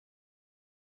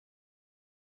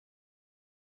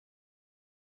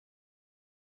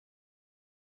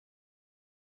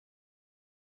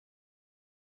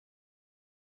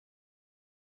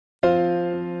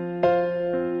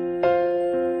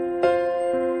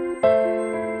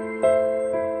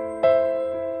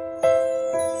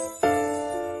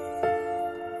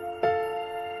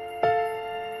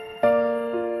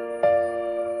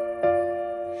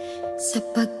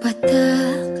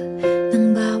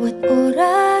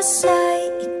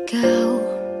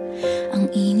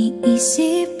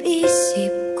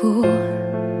Isip-isip ko,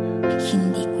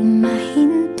 hindi ko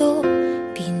mahinto.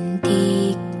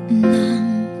 Pintig ng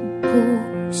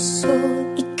puso,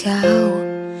 ikaw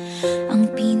ang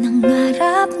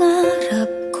pinangarap-ngarap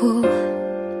ko.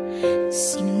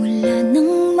 Simula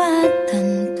nang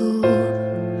matanto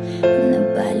na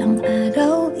balang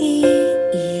araw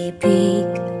iibig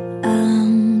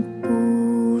ang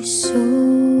puso.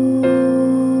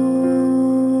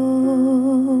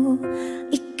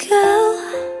 Ikaw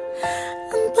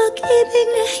ang pag-ibig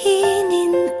na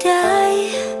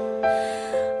hinintay.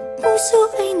 Puso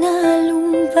ay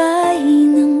nalumbay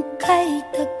ng kay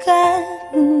tagal,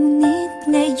 ngunit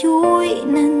ngayon'y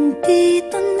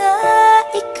nandito na.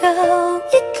 Ikaw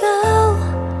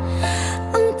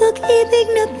ang pag-ibig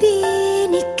na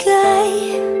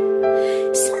binigay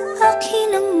sa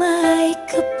akin ang may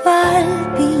kapal.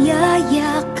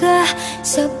 Biyaya ka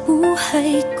sa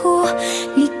buhay ko,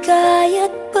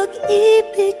 ligaya't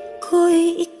pag-ibig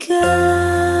ko'y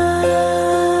ikaw.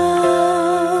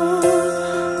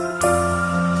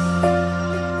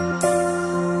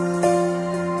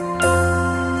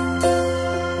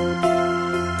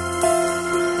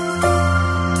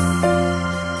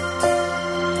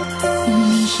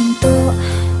 Humihinto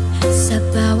sa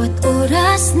bawat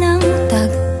oras ng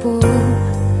tagpo,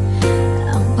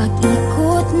 ang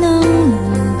pag-ikot ng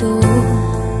mundo.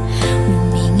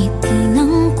 Humingiti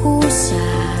ng kusa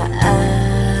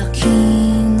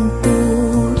aking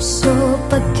puso,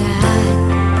 pagkat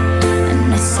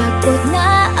nasagot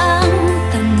na ang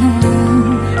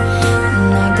tanong.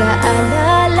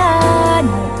 Nag-aalala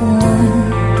noon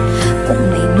kung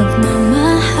may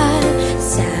magmamahal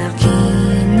sa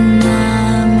akin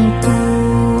ng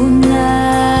tunay.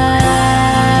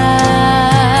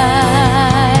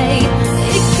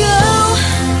 Ikaw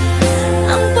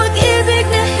ang pag-ibig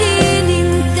na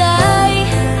hinintay.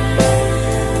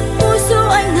 Puso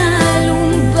ay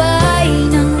nalumbay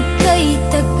ng kay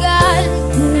tagal,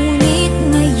 ngunit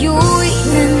ngayon'y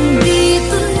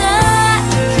nandito na.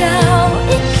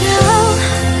 Ikaw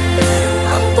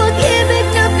ang pag-ibig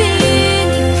na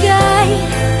binigay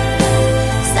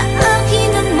sa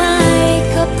akin ang may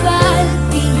kapal.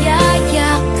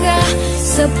 Biyaya ka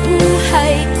sa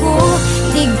buhay ko,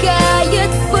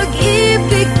 ligaya't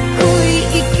pag-ibig ko'y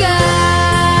ikaw.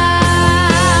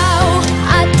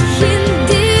 At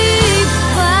hindi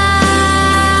pa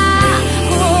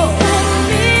ako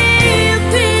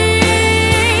umibig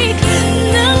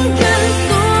ng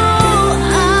ganito,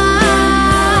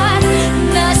 at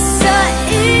nasa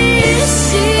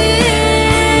isip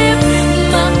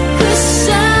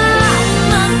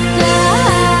magkasama ka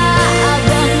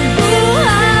habang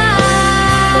buhay.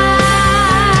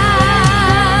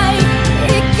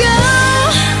 Ikaw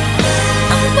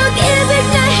ang pag-ibig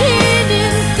na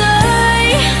hinintay.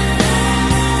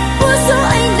 Puso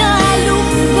ay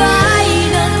nalumbay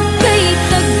ng kay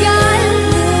tagal,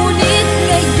 ngunit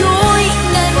ngayon'y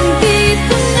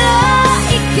nandito na.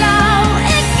 Ikaw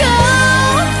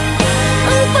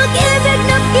ang pag-ibig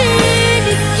na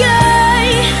binigay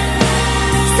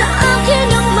sa akin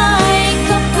ang may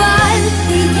kapal.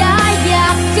 Biyaya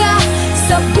ka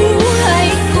sa buhay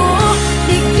ko,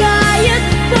 ligaya't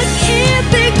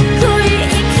pag-ibig ko'y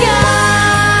ikaw.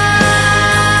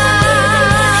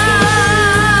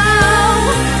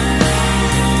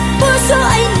 Puso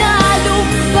ay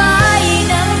nalumbay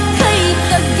ng kay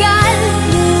tagal,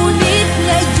 ngunit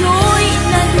ngayon'y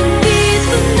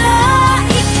nandito na.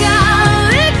 Ikaw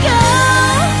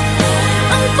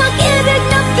ang pag-ibig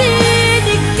na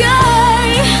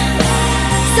binigay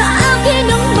sa akin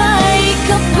ang may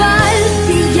kapal.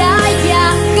 Biyaya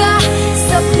ka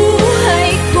sa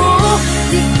buhay ko,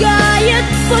 ligaya't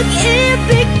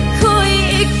pag-ibig ko'y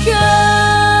ikaw.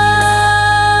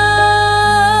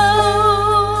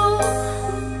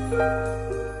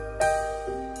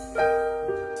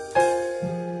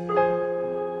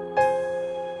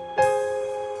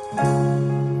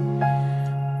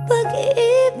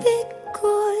 Pag-ibig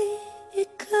ko'y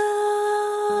ikaw.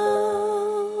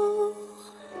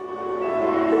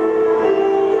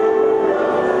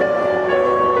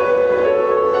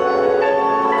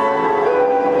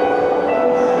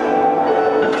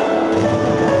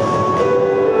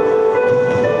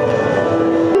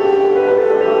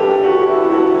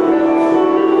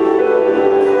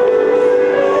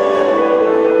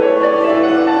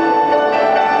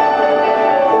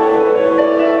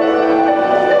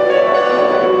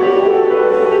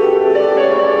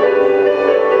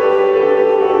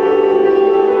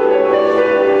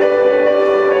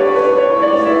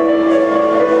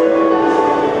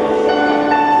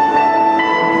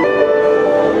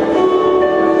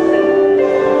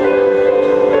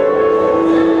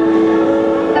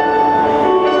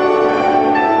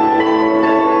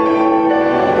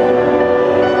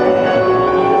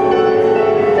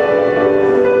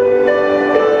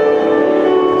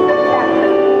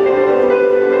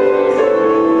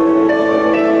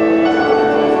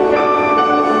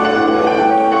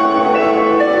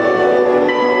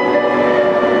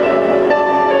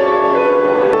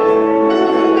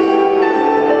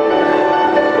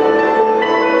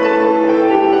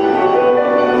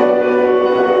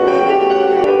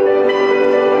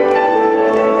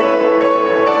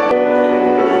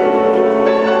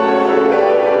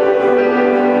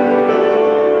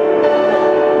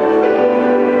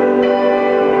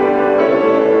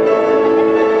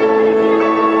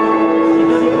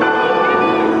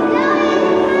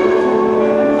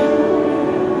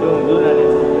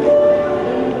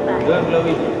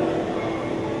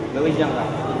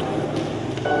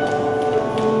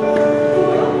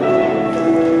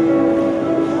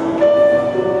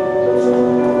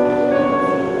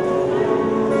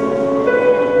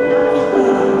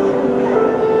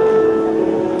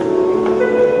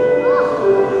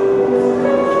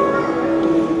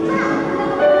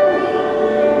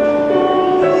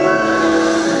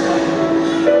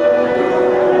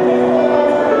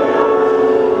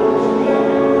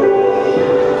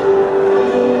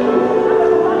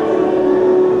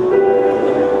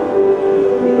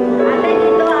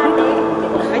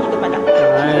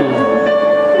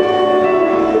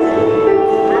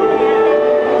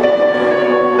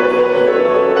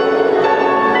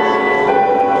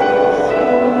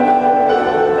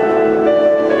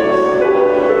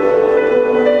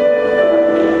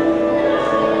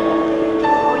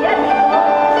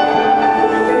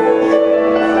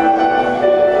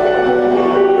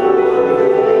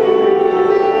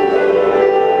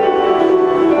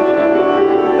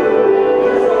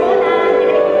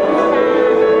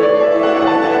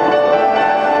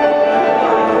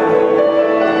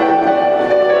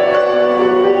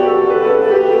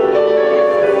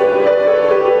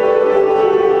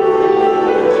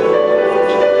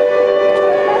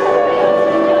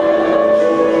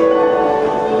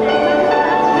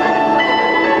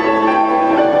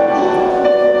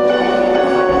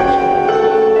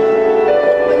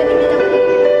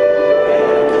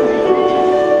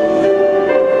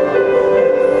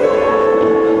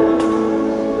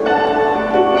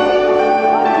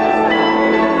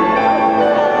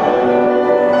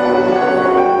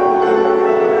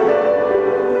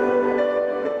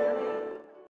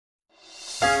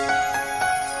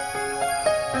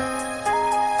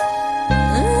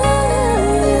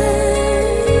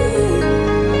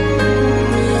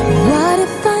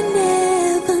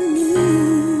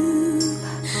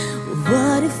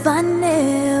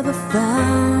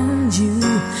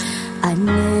 I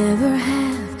never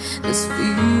have this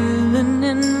feeling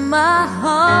in my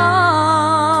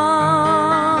heart.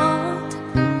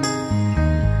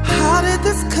 How did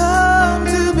this come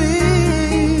to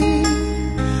be?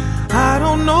 I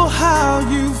don't know how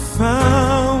you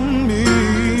found me,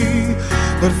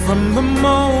 but from the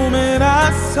moment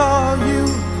I saw you,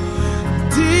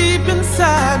 deep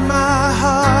inside my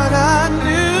heart I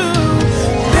knew,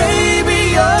 baby,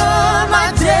 you're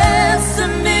my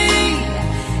destiny.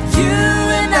 You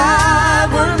and I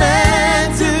were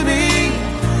meant to be.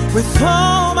 With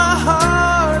all my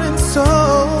heart and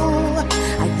soul,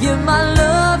 I give my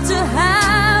love to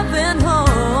heaven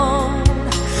home.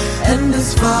 and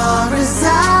as far as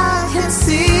I can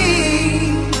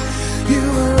see, you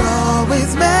were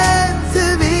always meant to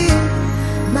be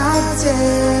my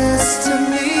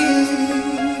destiny.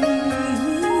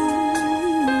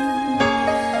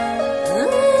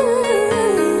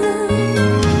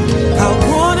 I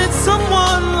wanted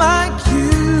someone like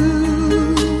you,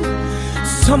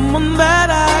 someone that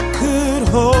I could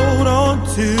hold on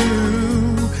to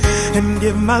and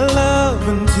give my love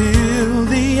until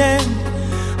the end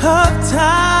of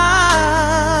time.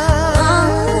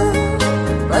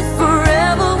 But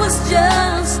forever was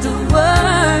just a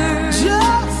word,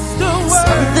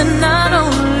 something not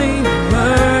only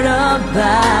heard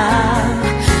about.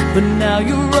 But now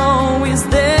you're always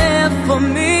there for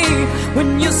me.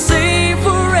 When you say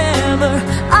forever,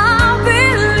 I'll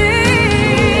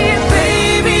believe.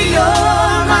 Baby,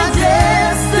 you're my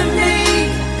destiny.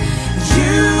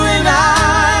 You and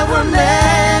I were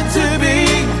meant to be.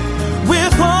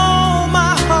 With all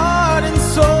my heart and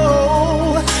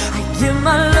soul, I give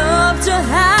my love to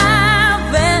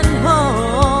heaven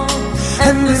home.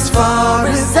 and as far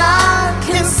as I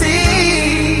can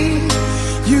see,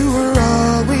 you were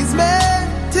always meant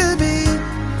to be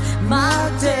my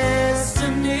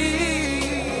destiny.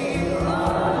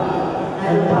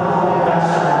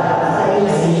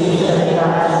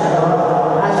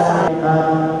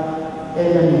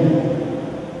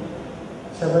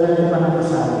 Sa bulan ng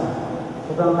panagkasal,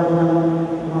 upang kanilang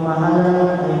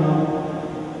mamahalan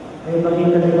ay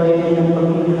maging katibayan ng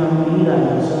pag-ibig ng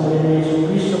hanggan sa bulan ng Yesu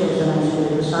Cristo sa ng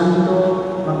Espiritu Santo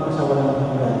magpasawalang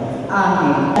hanggan.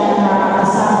 Amen.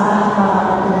 Nakakasama ang mga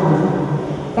katuloy.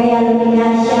 Kaya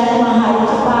lumihan siya ng mahal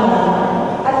sa pala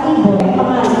at ibon ang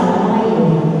pangalan ng mga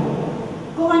iyon.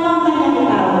 Kung anong kanyang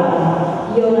tawag,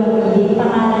 yun ang magiging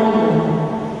pangalan niya.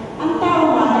 Ang tao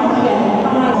nga iyan ang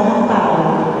pangalan ng tao.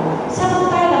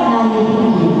 Samantalang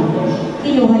nalilingin,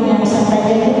 kinuha niya ang isang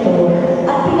tadyang ito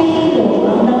at pinahilo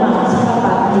ang naman sa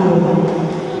tapat niyo.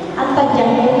 Ang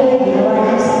tadyang ito ay ginawa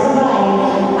niya sa babae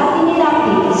at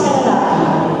inilapit sa lalaki.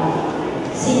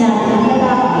 Sinabi ng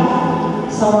lalaki,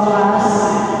 sa wakas,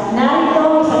 narito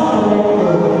ang isang tulad ko,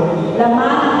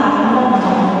 laman ang aking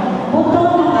laman, buto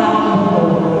ng aking buto.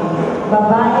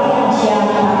 Babae ang siya ang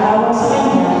nakatawag sa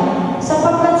kanya,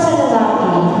 sapagkat sa lalaki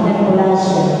nagmula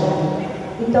siya.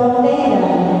 Ito ang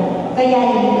dahilan, kaya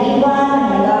iniiwan ng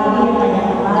lalaki ang kanyang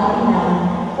ama at ina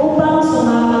upang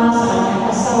sumama sa kanyang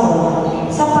asawa,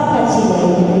 sapagkat sila ay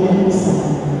nag-iisa.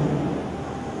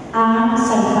 Ang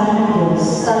salita ng Diyos.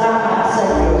 Salamat sa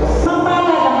Diyos.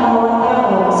 Mapalad ang bawat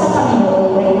tao sa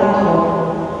Panginoon ay tao.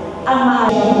 Ang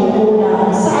maayang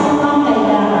kukulang sa anumang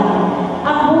kailangan,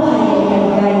 ang buhay ay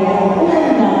nagaya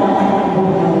upang na ang kanyang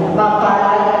buhay.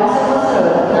 Mapalad ang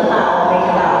sumusunod na tao may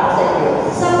tao sa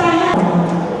Diyos. Sa panahon,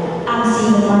 ang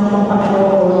sino man ng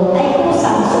Panginoon ay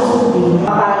kusang susundin.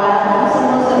 Mapalad ang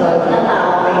sumusunod na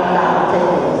tao may tao sa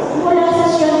Diyos. Mula sa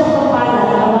siyon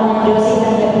pagpapalad ang mga Diyos ay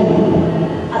nagdating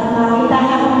at makita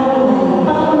ang buhay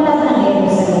pagmulat ng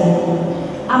Jerusalem.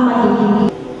 Ang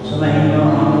magiging Sumahin niyo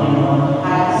ang Panginoon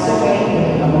at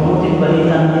sumahin ang mabuting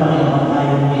balita ng Panginoon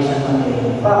ayon kay San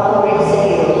Mateo. Papuri sa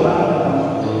iyo, Panginoon.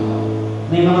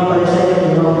 May mga pariseyo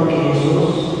tinawag kay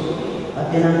Jesus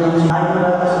at tinanong siya, ay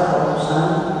wala ka sa kautusan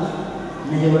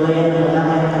na hiwalayan ng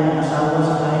lalaki ang kanyang asawa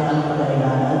sa kahit anong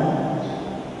kadahilanan?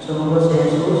 Sumagot si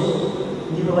Jesus,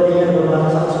 hindi ba din niya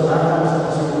nagbabasa sa kasulatan sa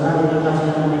kasalunan dito kasi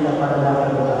ng nila para lalaki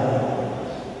ang babae?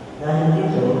 Dahil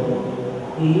dito,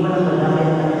 iiwan ang lalaki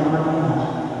ang kanyang ama at ina,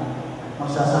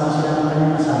 magsasama sila ng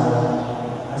kanyang asawa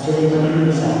at sila ay magiging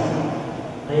isa,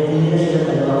 kaya hindi na sila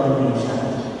dalawang mag-iisa.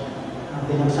 Ang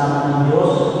pinagsama ng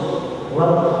Diyos,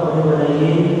 huwag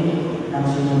pag-iwalayin ng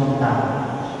sinumang tao.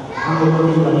 Ang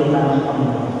mabuting balita ng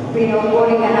Panginoon.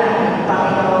 Pinupuri ka namin,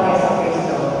 Panginoon Yesu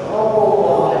Cristo. Opo.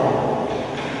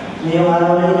 Ngayong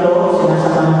araw na ito,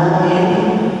 sinasamahan natin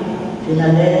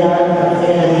sina Lenard at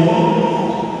Elaine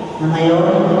na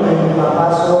ngayon ay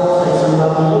papasok sa isang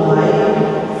bagong buhay,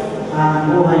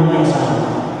 ang buhay niya isa.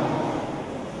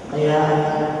 Kaya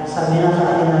sabi na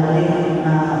sa atin natin,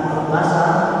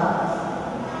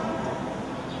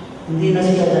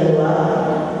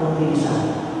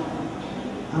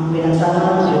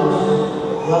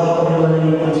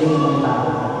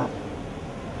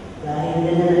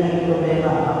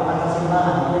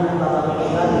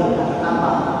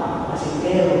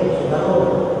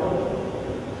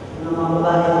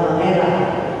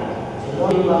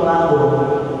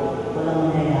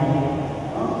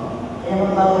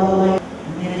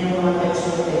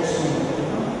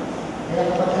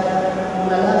 Kaya kapag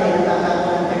ang lalaki,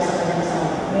 nagkakakontact sa kanyang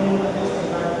asawa, may text na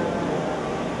ba?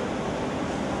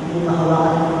 Hindi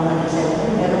mahawakan ng mga kanyang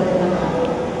cellphone, meron din ang ako.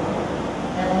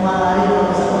 Kaya kung maaari,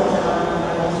 magkasabot sa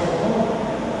kanyang cellphone.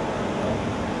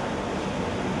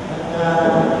 At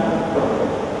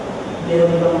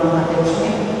meron ibang mga text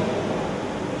niya.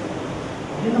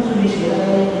 Yun ang sumisira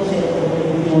yung cellphone,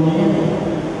 yung phone niya.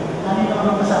 Kami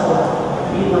naman ang kasawa,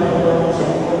 hindi mo na iwan yung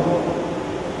cellphone.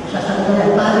 Sasabi ko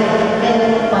niya, pare,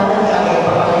 pare ang sabi,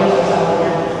 papalayo sa sabi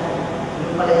niya.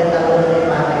 Yung pala yung tawag na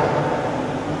yung pare.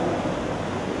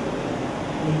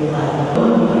 Hindi ko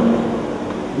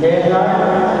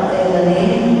Lenard and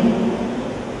Elaine,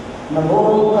 na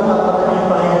buong katapatan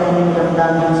yung bayan ng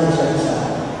damdamin sa isa't isa.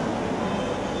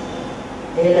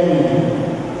 Elaine,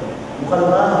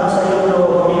 bukal ba sa iyo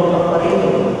loob yung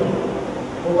pagparito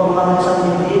upang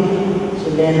makasang dibdib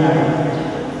si Lenard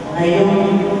na yung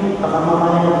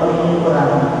pakamamalan ng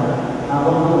pagkikuran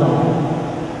habang buhay.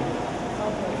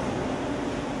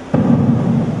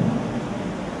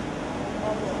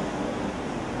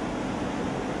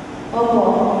 Opo.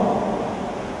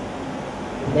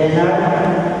 Lenard,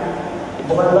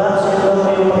 bukal ba sa iyo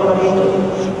yung pagparito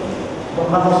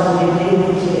upang makasang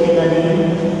dibdib si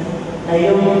Elaine na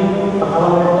yung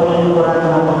pakamamalan ng pagkikuran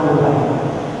habang buhay.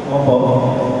 Opo.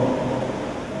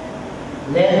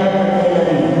 Lenard and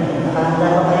Elaine,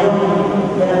 nakahanda ba kayong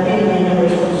ganapin ng inyong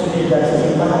responsibilidad sa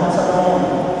simbahan sa bayan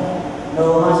na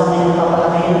umasa ngayong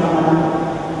papalakihin ng anak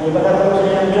na ipagkakaroon sa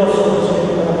inyong Diyos o sa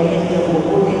inyong palakihin ng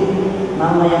mabuti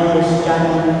mamayang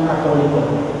Kristiyano Katoliko?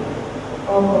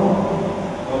 Opo.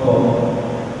 Opo.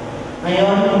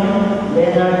 Ngayon,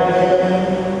 Lenard and Elaine,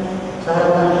 sa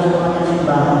harap ng Diyos ng kanyang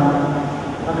simbahan,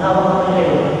 maghawak kami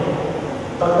kayo.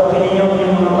 Pagtawin ninyo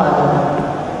yung mga bata,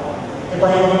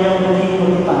 ipahin ninyo yung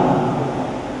muling pa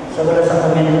sa wala sa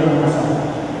kamento ng kasama.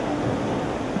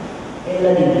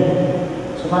 Elaine,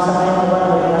 sumasama yung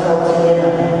mga ng asawa si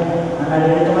Lenard na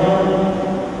naririto ngayon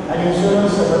alinsunod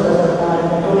sa batas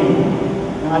at tunay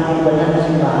ng ating banal na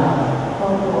simbahan.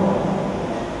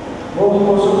 Buong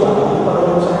puso ba ang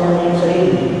pagkaroon sa kanyang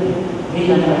sarili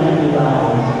bilang kanyang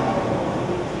ibahan?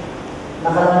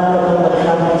 Nakaraan ka bang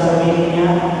balikan sa sarili niya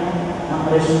ang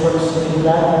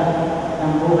responsibilidad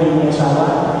ng buhay ng asawa?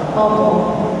 Opo.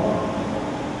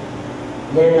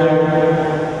 Lenard,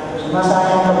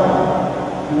 sumasayang ka ba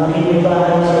na maging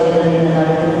ibahan sa Elaine na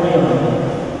narito ngayon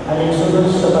alinsunod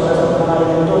sa batas at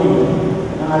pangalan tunay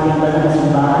ng ating banal na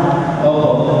simbahan?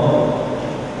 Opo.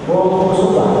 Buong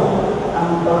puso ba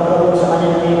ang pagkaroon sa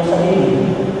kanyang sarili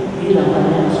bilang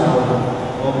kanyang asawa?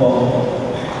 Opo.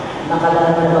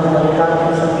 Nakalaan na bang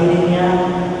balikan sa piling niya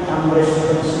ang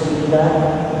responsibilidad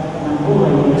ng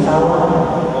buhay ng asawa?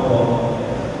 Opo.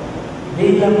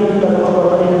 Bilang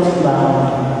pagkaroon ng simbahan,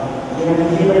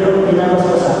 pinagtibay ko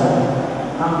pinabasbasan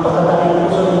ang pagkataling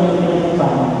puso ninyong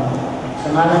pinagtipan sa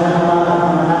ngalan ng Ama at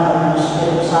ng Anak at ng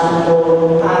Espiritu Santo.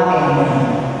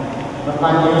 Amen.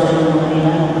 Magpandiyan sa inyong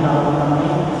kanina, nakakapag kami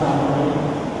sa amin.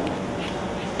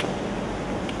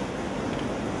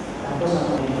 Tapos ang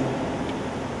kanina.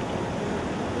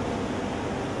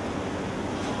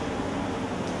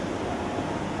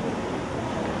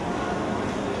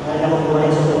 Kaya na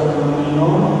magbuhay sa tulad ng Nino,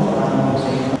 sa kanang po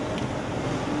sa inyo.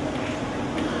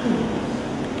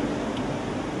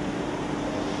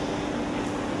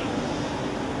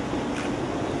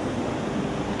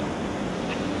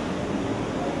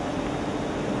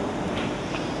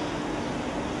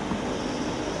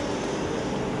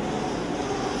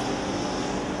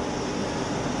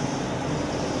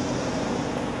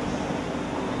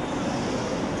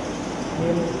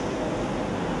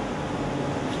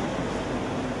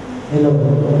 Hello.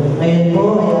 Ngayon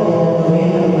po ay ating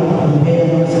gawin ang mga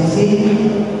ng mga saksi.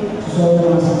 Susunod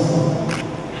ng mga saksi.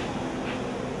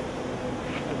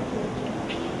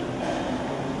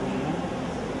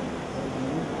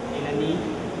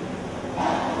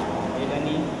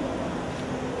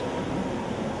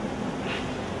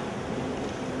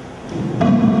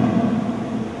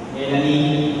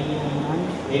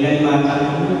 Elaine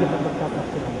mata,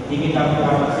 di kita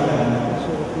pagkakasilan.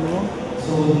 Suot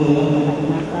mo,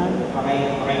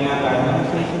 pakaingatan,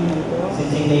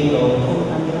 sinsing na ito,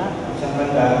 isang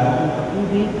tanda,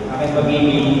 aking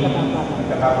pag-ibig,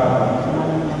 nagkakapapa.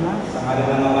 Sa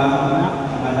ngalan ng Ama,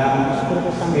 ng Anak,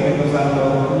 Espiritu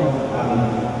Santo.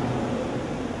 Amen.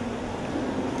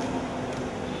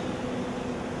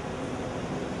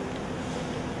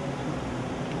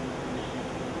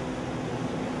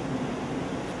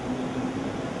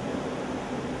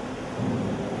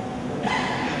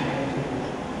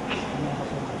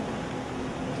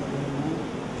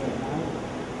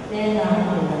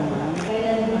 Kailanman,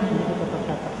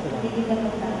 hindi hindi ka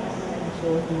magkakasal.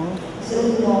 Suot mo.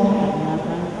 Suot mo.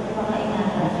 Pagpakaingatan.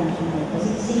 Pagpakaingatan. Masing-singay.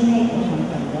 Masing-singay ko. Siyang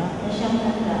tanda. Na siyang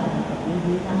tanda.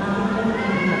 Nakapili. Na aking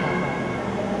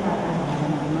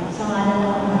sa ngalan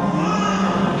ng Ama,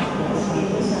 ng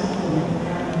Espiritu Santo.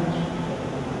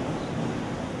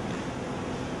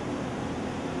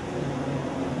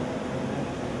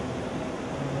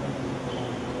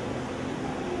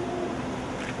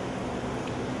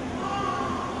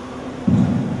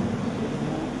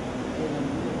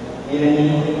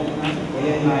 Elaine,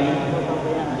 May,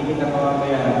 hindi kita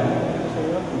papabayaan.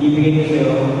 Ibigay ko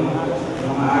sa'yo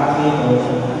ang mga aras nito,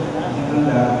 isang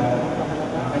tanda,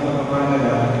 aking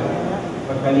pagpapahalaga,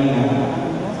 pagkalinga,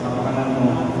 sa kapakanan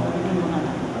mo,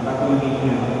 at ako magiging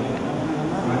na.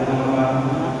 Sa mga ng mga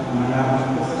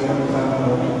anak, sa Espiritu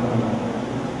Santo,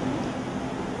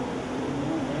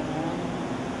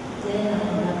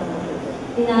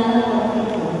 Tinatanong ko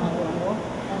ito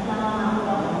at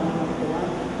nakakakuha ko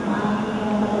ng aking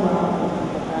iyong katuwa,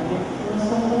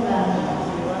 gustong paggamit,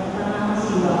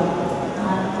 pangangasiwa ng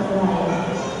ating kabuhayan.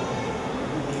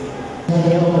 Sa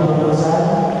iyong pagpapasal,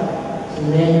 si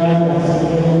Lenard at si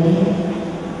Elaine,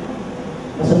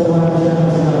 kasunduhan ko siya ng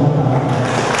sinamata.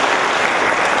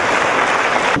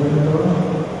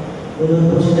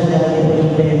 Ulun po sila dahil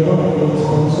yung Pedro, yung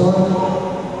sponsor.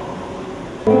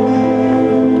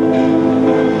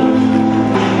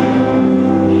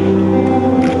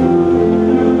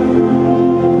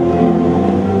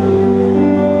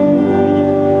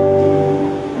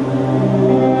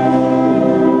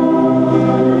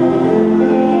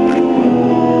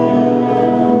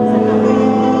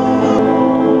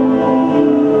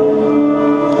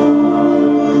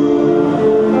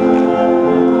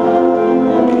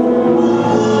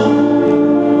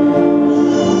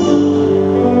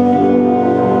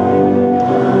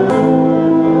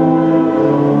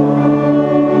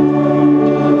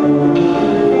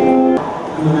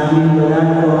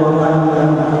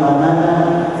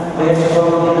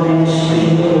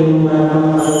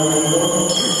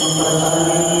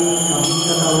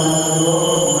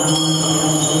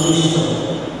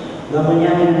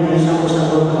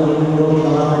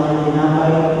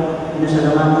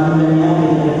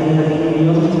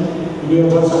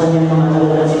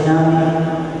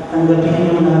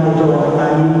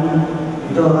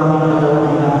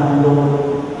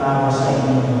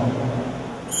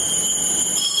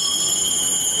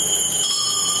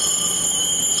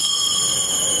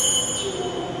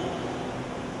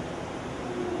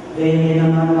 Hindi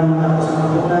naman ang tapos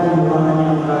ng kapunan, yung mga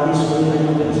kanyang kalis, o yung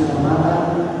kanyang galis sa mata.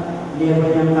 Hindi ang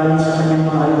kanyang kalis sa kanyang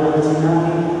mga alala na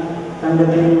sinabi.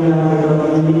 Tanggapin yung lang ito,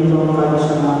 hindi nito ang kalis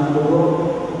sa mga dugo,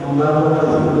 yung bago at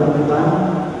pagpaglapitan.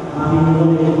 Ang aming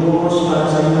dugo na itubukos para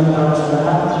sa inyong para sa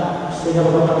lahat. Sila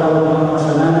pagpapatawag ng mga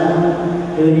kasalanan,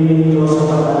 gawin niyo nito sa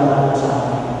pag-alala sa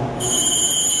akin.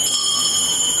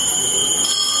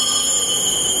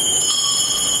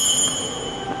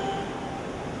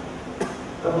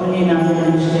 Kapunin namin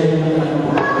ang misteryo ng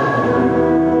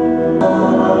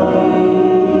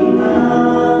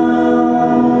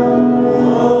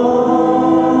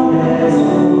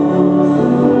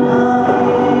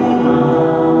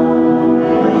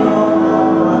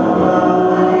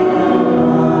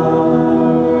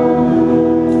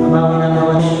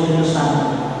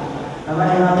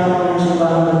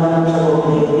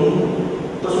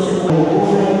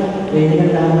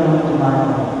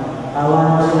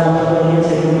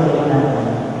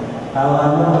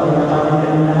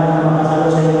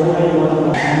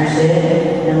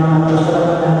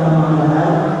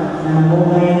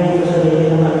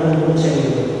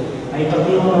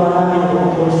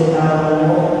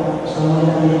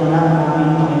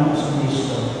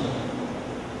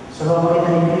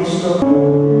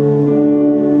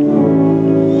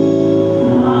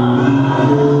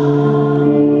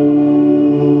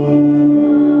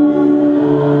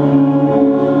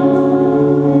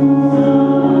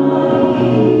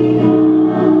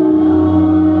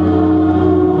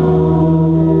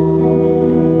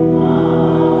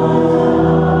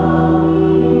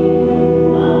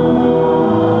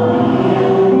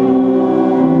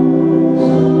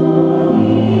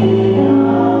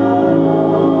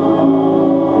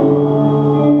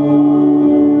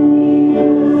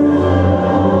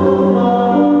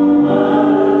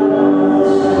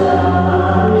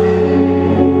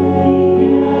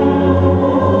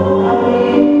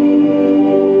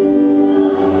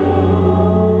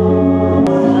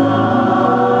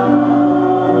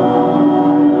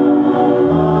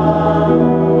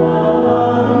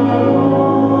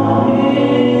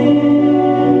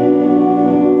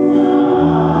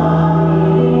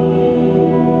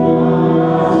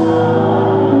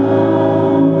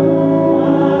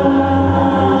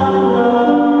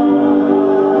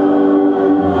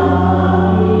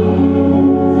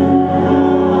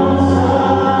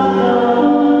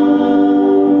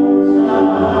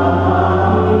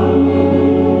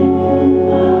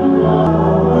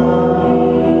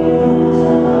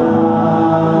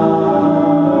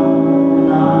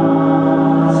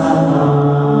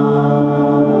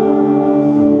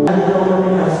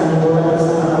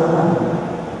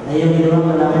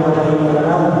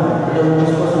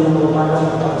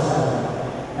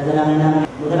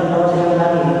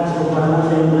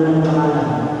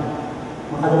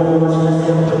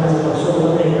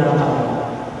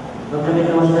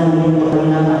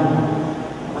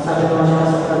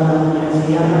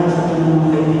kasiyahan sa ating mga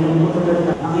kaibigan po.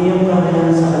 Ang iyong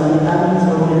kahalan sa kalangitan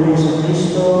sa pamilya ng Yesus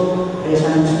Cristo, kaya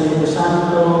ng Espiritu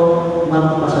Santo,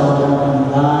 magpasawalan ng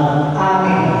lahat.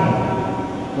 Amen.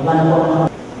 Baba na po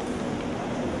ang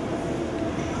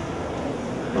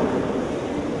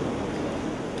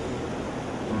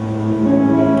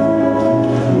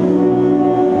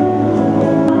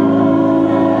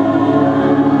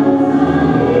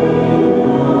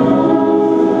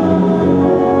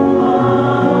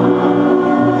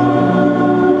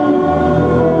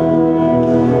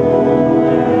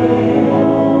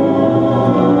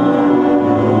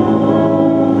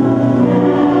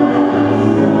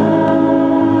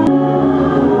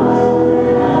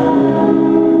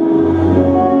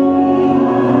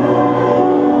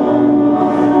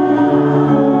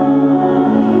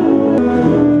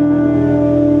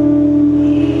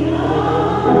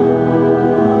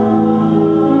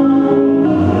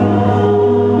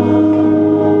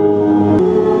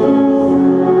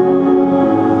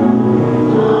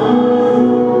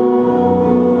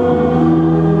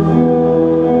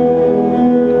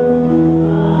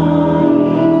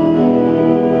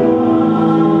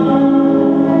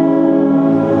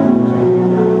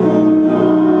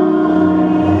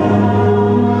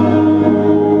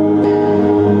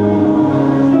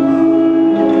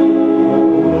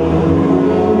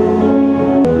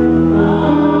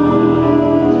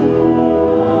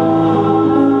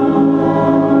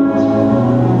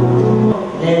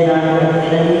Lenard and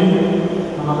Elaine,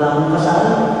 mga bagong kasal,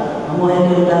 mamuhay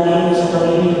kayong lagi sa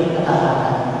pag-ibig at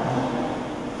katapatan.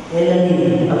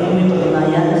 Elaine, pag-ibig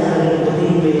pag-unayan sa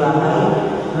kalimutin may bahay,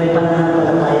 may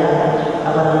pananampalataya,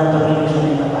 kapalan ng pag-ibig sa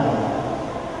may kapal.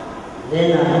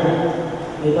 Lenard,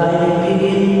 may bahay ng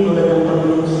pigil tulad ng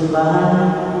pag-ibig sa simbahan,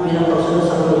 bilang pagsunod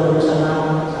sa kulungan sa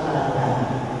kalangitan.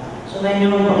 Sumayin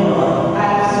niyo ang Panginoon.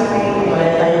 At sumayin niyo.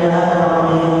 Kaya tayo lahat ang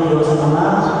Panginoon Diyos sa Ama,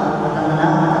 at ang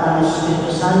Anak, at ang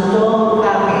Espiritu Santo.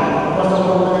 Amen. Pasok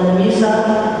po ka ng misa,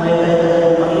 may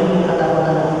kaya pag-ibig at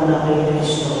kapatan ng mula kay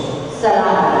Kristo.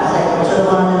 Salamat sa iyo.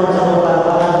 Pasaluhan natin sa mga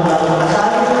pagpapakan ng bagong kasal,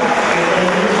 may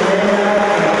kaya sa Lenard,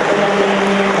 kaya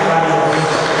kaya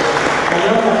Carlos.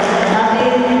 Ngayon, pagkasalan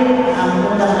natin ang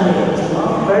unang ulit.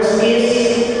 First is,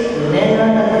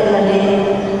 Lenard at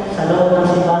Elaine sa loob ng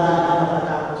simbahan at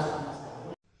matapos ng masa.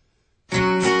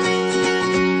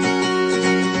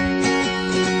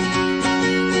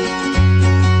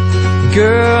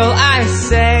 Girl, I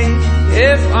say,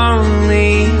 if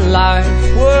only life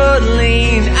would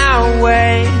lean our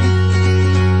way,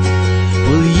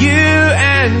 well, you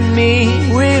and me,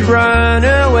 we'd run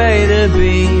away to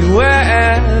be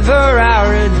wherever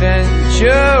our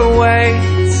adventure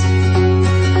waits,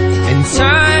 and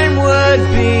time would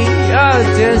be a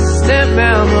distant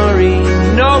memory.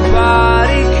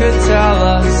 Nobody could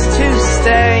tell us to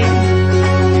stay.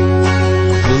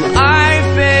 Well,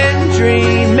 I've been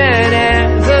dreaming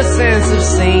ever since I've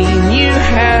seen you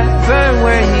heaven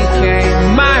when you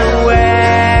came my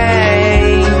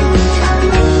way.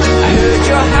 I heard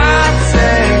your heart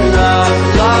sing love,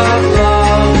 love,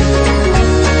 love.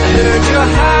 I heard your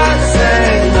heart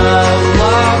sing love,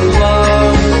 love,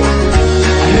 love.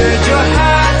 I heard your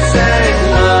heart sing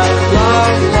love,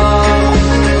 love, love.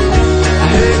 I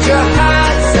heard your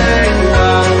heart sing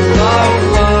love, love,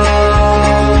 love.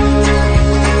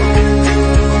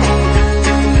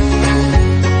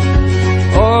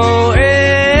 Oh,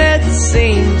 it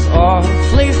seems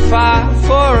awfully far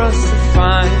for us to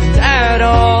find at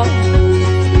all.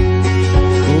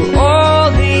 Well,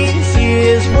 all these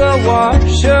years will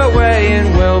wash away and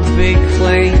we'll be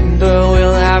clean, but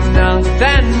we'll have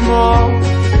nothing more.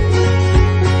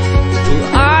 Well,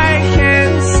 I can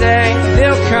say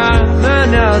there'll come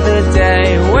another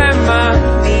day when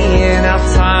money and our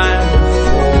time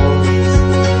falls,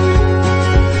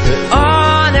 but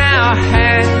on our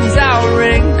hands, our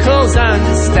wrinkles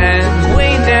understand we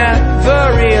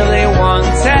never really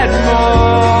wanted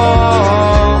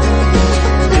more.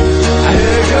 I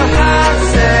heard your heart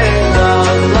say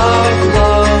love, love,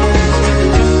 love.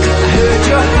 I heard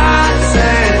your heart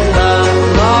say love,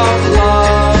 love,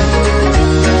 love.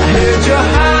 I heard your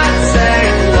heart say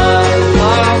love,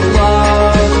 love,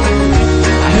 love.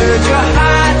 I heard your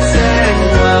heart say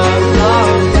love,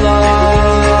 love, love.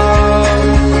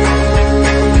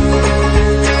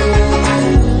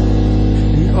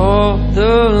 And all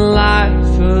the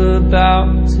life about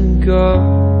to go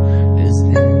is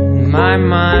in my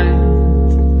mind,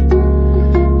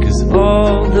 'cause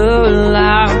all the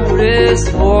loudest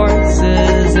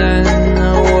voices in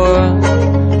the world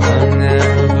are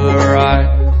never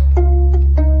right.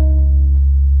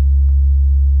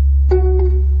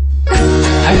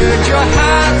 I heard your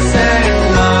heart say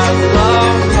love,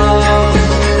 love, love.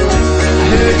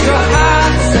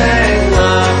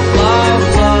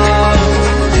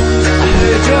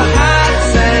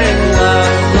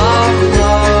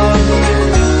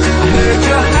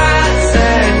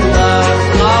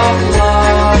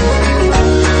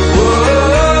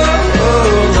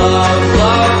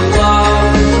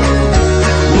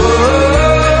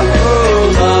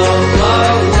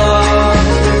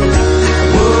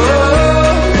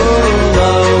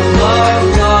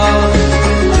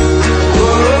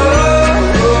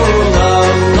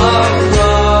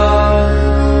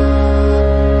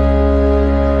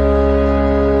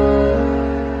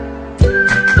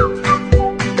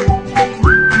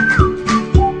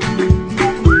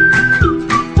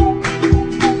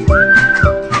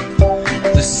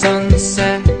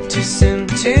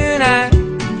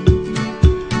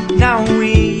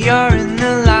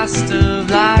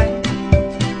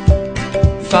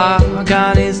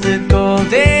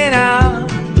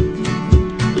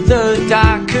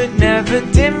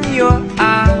 never dim your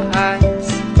eyes.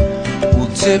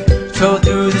 We'll tiptoe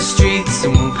through the streets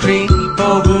and we'll creep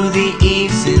over the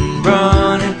eaves and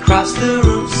run across the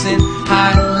roofs and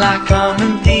hide like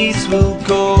common thieves. We'll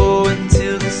go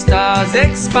until the stars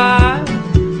expire.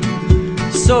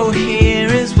 So here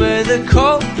is where the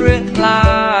culprit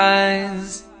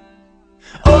lies.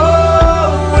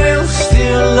 Oh, we'll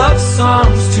steal love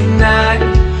songs tonight.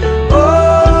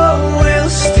 Oh, we'll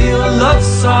steal love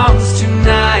songs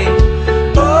tonight.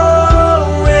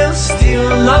 Oh, we'll steal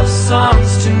love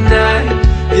songs tonight.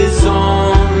 There's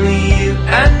only you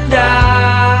and I.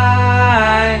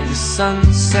 The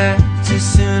sunset too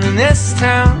soon in this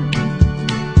town.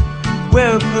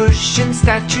 We're pushing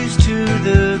statues to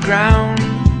the ground.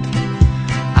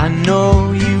 I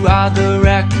know you are the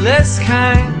reckless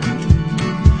kind.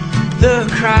 The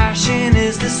crashing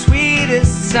is the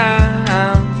sweetest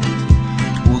sound.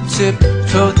 We'll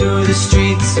tiptoe through the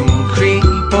streets and we'll creep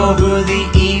over the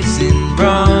eaves and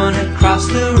run across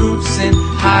the roofs and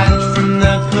hide from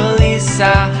the police.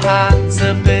 Our hearts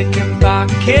are picking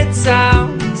pockets out.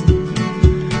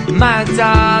 My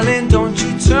darling, don't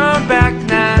you turn back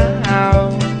now.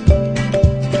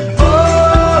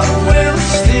 Oh, we'll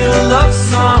steal love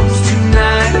songs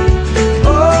tonight.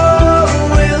 Oh,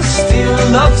 we'll steal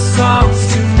love songs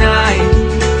tonight.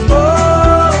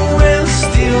 Oh, we'll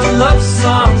steal love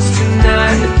songs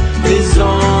tonight. There's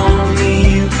only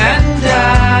you and I.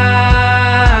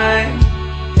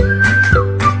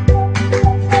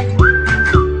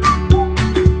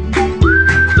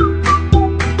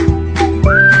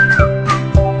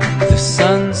 The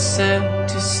sunset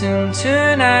too soon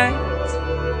tonight.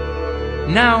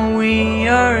 Now we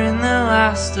are in the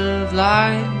last of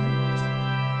light.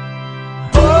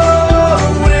 Oh,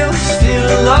 we'll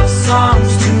steal love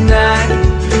songs tonight.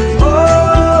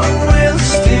 Oh, we'll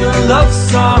steal love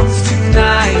songs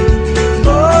tonight.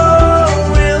 Oh,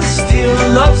 we'll steal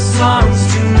love songs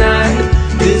tonight.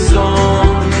 There's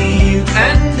only you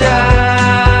and I.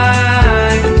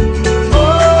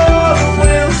 Oh,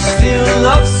 we'll steal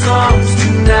love songs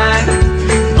tonight.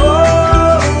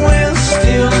 Oh, we'll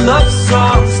steal love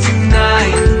songs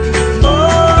tonight.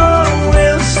 Oh,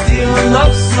 we'll steal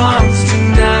love songs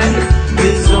tonight.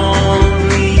 There's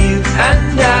only you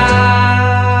and I.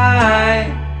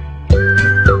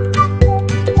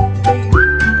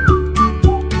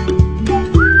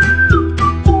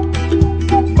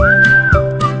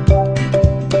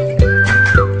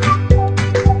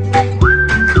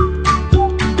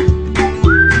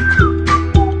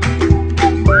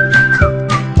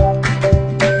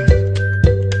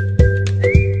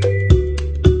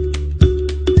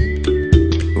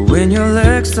 When your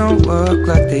legs don't work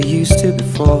like they used to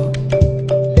before,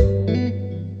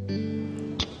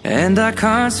 and I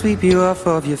can't sweep you off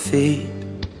of your feet,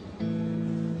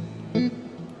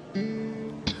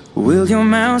 will your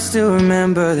mouth still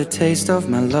remember the taste of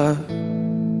my love?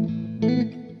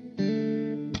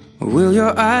 Will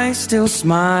your eyes still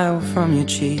smile from your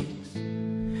cheeks?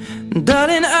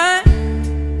 Darling, I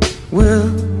will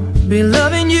be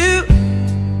loving you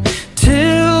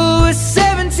till we're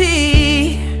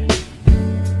 70.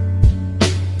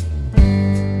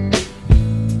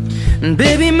 And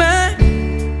baby, my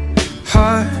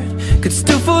heart could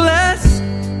still fall as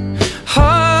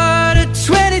hard at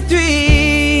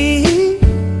 23.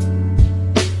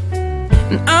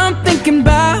 And I'm thinking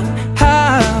about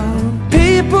how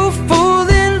people fall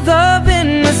in love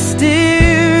in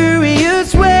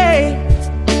mysterious ways.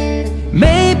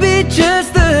 Maybe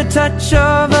just the touch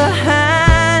of a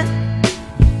hand.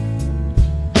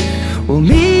 Well,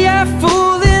 me, I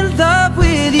fall in love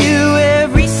with you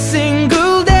every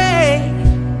single day.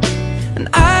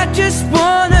 I just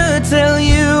wanna tell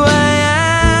you I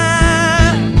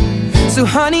am. So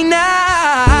honey,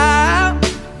 now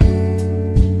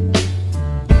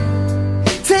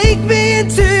take me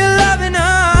into your loving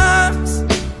arms.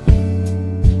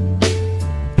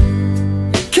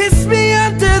 Kiss me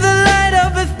under the light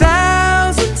of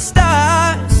 1,000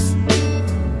 stars.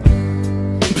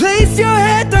 Place your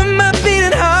head on my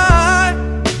beating heart.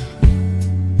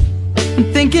 I'm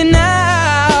thinking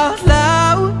out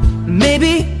loud,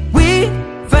 maybe we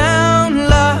found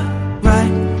love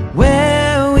right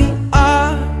where we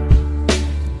are.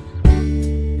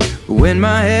 When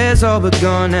my hair's all but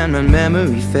gone and my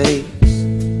memory fades,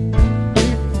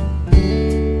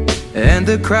 and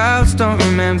the crowds don't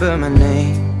remember my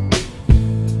name,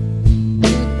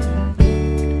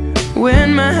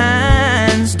 when my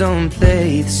hands don't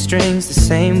play the strings the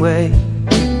same way,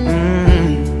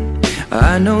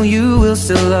 I know you will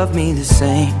still love me the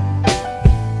same.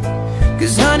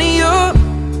 'Cause honey, your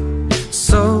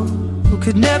soul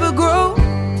could never grow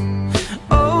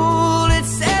old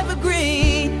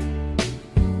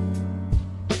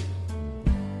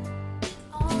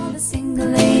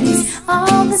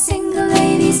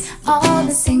ladies, all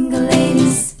the single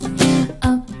ladies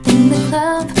up in the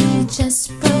club. We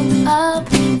just broke up,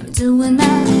 I'm doing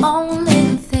my own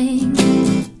little thing.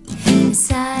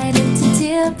 Decided to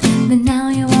dip, but now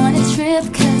you wanna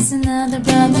trip, 'cause another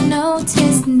brother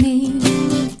noticed me.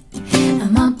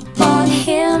 I'm up on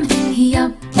him, he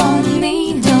up on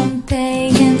me. Don't pay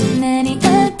him any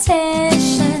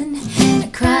attention. I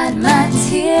cried my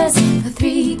tears for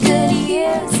 3 good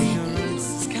years. Ignorance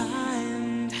is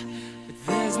kind, but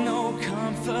there's no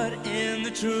comfort in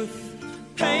the truth.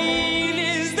 Pain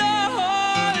is the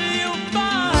whole you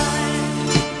find.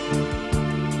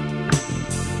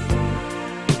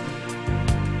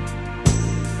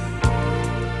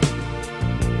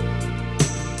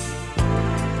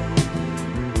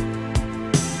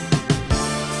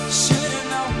 Should've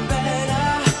known better,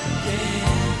 yeah.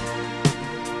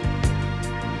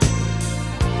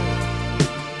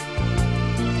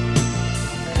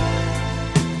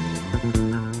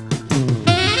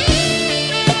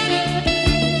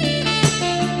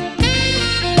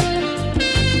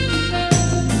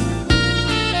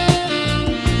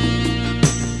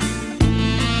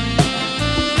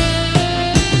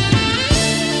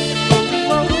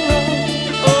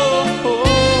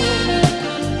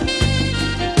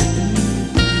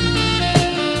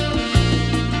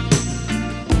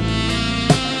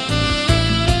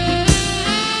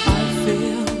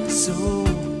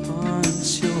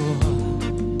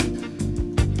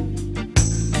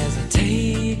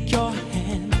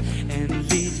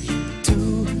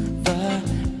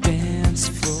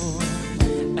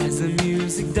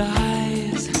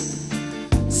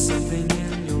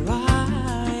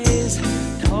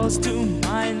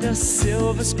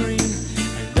 Silver screen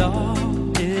and all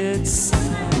its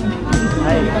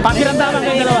Pakiramdaman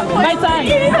kayo dalawa. Kaisan!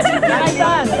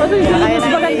 Kaisan! Mas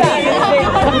maganda!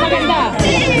 Mas maganda!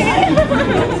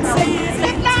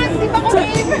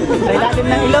 Sa ilalim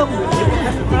ng ilong.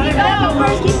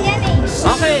 First kiss yan eh.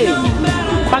 Okay.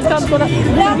 Pag-count ko na.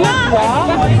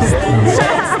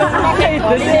 Okay,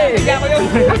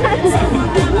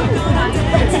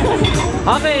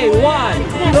 okay, 1,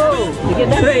 2,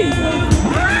 3.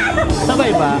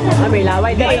 Sabay ba? May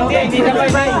laway din. Hindi sabay.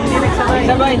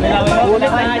 Sabay. Ulit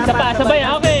na. Isa pa. Sabay.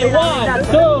 Okay. 1,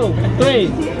 2,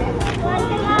 3.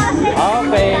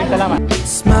 Okay. Salamat.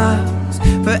 Smiles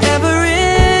forever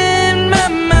in my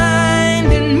mind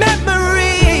and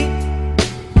memory.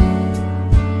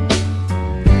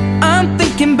 I'm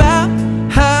thinking about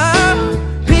how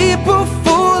people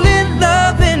fall in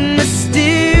love in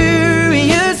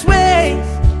mysterious ways.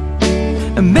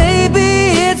 And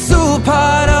maybe it's all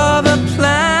part of a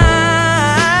plan.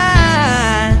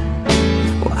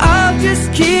 Well, I'll just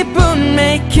keep on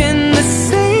making